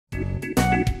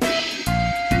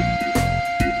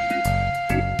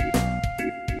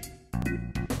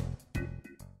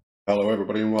Hello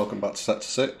everybody and welcome back to Sector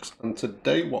 6, and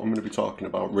today what I'm going to be talking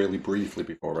about really briefly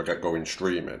before I get going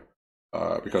streaming,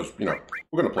 because, you know,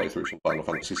 we're going to play through some Final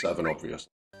Fantasy VII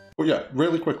obviously. But yeah,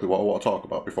 really quickly what I want to talk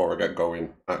about before I get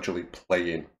going actually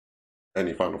playing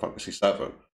any Final Fantasy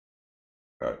VII.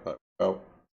 Okay, there we go.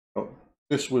 Oh,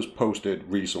 this was posted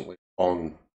recently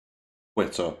on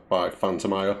Twitter by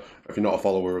Phantomire. If you're not a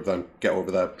follower of them, get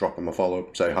over there, drop them a follow,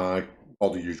 say hi, all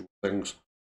the usual things.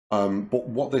 But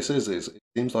what this is it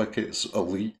seems like it's a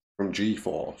leak from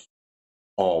GeForce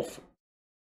of...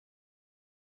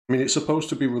 I mean, it's supposed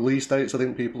to be release dates, I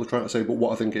think people are trying to say, but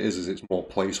what I think it is it's more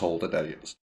placeholder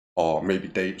dates, or maybe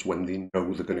dates when they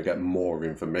know they're going to get more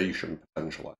information,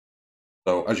 potentially.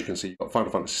 So, as you can see, you've got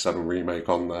Final Fantasy VII Remake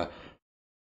on there.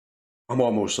 I'm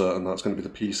almost certain that's going to be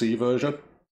the PC version.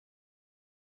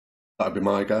 That'd be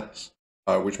my guess.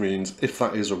 Which means, if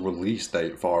that is a release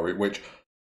date for it, which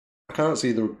I can't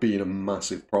see there being a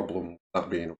massive problem with that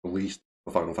being released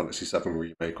for Final Fantasy VII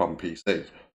Remake on PC.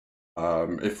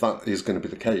 If that is going to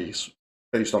be the case,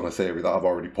 based on a theory that I've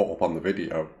already put up on the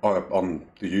video, on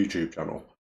the YouTube channel,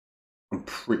 I'm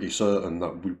pretty certain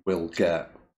that we will get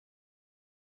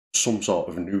some sort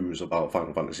of news about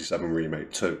Final Fantasy VII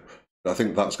Remake 2. I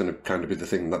think that's going to kind of be the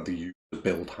thing that they use to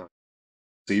build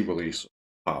PC release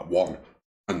Part 1,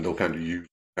 and they'll kind of use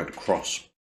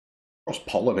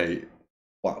cross-pollinate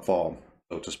platform,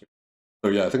 so to speak.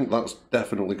 So yeah, I think that's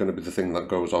definitely going to be the thing that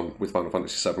goes on with Final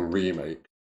Fantasy VII Remake.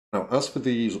 Now, as for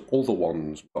these other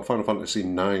ones, we've got Final Fantasy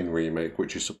IX Remake,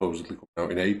 which is supposedly coming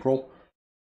out in April.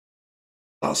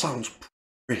 That sounds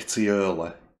pretty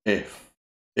early, if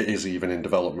it is even in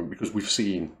development, because we've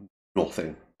seen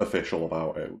nothing official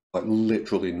about it, like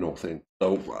literally nothing.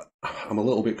 So I'm a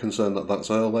little bit concerned that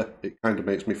that's early. It kind of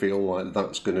makes me feel like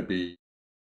that's going to be,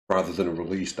 rather than a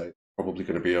release date, probably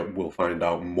going to be we'll find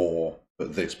out more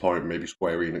at this point. Maybe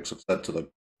Square Enix have said to them,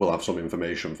 we'll have some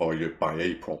information for you by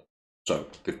April. So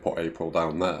they've put April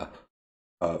down there.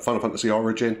 Final Fantasy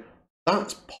Origin,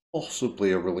 that's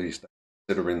possibly a release date,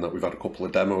 considering that we've had a couple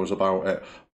of demos about it.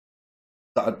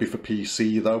 That'd be for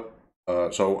PC though.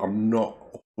 So I'm not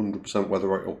 100%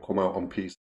 whether it'll come out on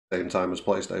PC at the same time as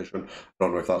PlayStation. I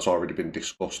don't know if that's already been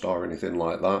discussed or anything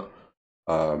like that.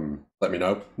 Let me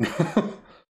know.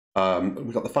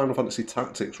 We've got the Final Fantasy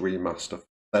Tactics Remaster for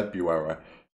February.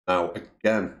 Now,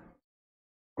 again,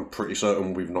 I'm pretty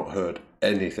certain we've not heard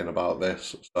anything about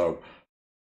this, so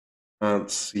I can't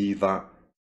see that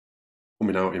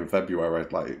coming out in February.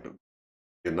 Like,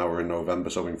 now we're in November,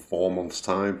 so in 4 months'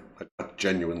 time, I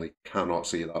genuinely cannot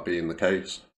see that being the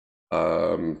case.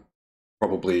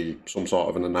 Probably some sort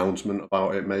of an announcement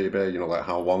about it, maybe, you know, like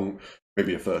how long,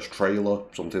 maybe a first trailer,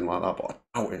 something like that, but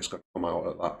I doubt it's going to come out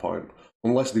at that point.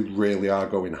 Unless they really are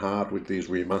going hard with these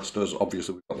remasters.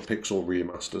 Obviously, we've got the Pixel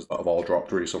remasters that have all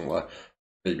dropped recently.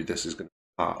 Maybe this is going to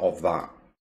be part of that.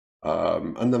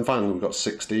 And then finally, we've got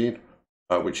 16,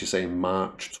 which is saying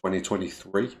March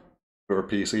 2023 for a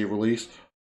PC release,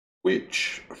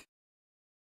 which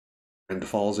kind of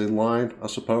falls in line, I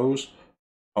suppose.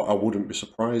 I wouldn't be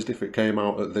surprised if it came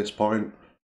out at this point.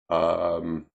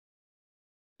 Yeah,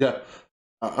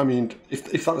 I mean,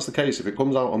 if that's the case, if it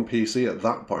comes out on PC at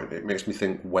that point, it makes me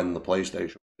think when the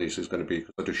PlayStation release is going to be,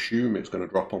 because I'd assume it's going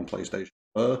to drop on PlayStation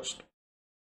first.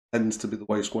 Tends to be the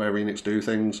way Square Enix do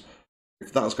things.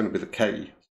 If that's going to be the case,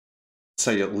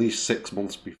 say at least 6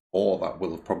 months before that,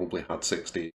 we'll have probably had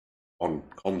 60 on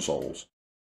consoles.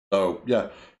 So yeah,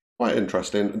 quite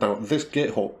interesting. Now, this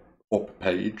GitHub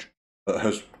page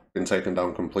has been taken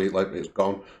down completely. It's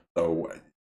gone. So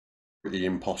pretty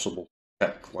impossible to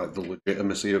check like the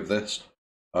legitimacy of this.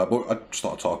 But I just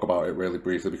thought I'd talk about it really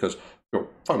briefly because, you know,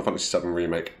 Final Fantasy VII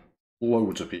Remake,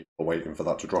 loads of people are waiting for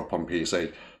that to drop on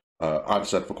PC. I've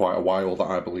said for quite a while that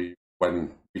I believe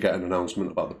when we get an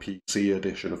announcement about the PC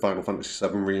edition of Final Fantasy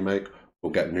VII Remake,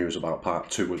 we'll get news about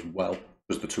Part 2 as well,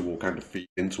 because the two will kind of feed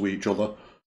into each other.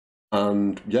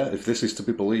 And yeah, if this is to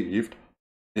be believed,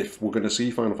 if we're going to see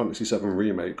Final Fantasy VII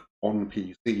Remake on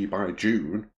PC by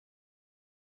June,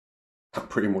 that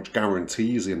pretty much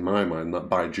guarantees in my mind that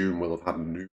by June we'll have had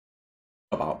news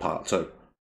about Part 2.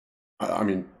 I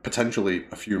mean, potentially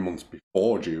a few months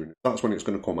before June. That's when it's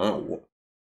going to come out.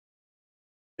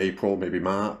 April, maybe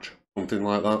March, something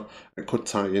like that. It could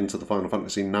tie into the Final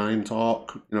Fantasy IX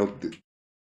talk. You know, it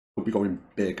could be going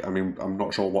big. I mean, I'm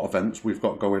not sure what events we've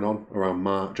got going on around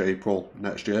March, April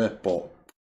next year, but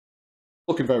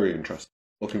looking very interesting.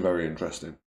 Looking very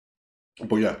interesting.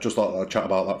 But yeah, just thought I'd chat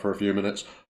about that for a few minutes.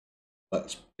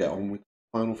 Let's get on with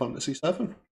Final Fantasy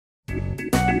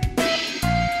VII.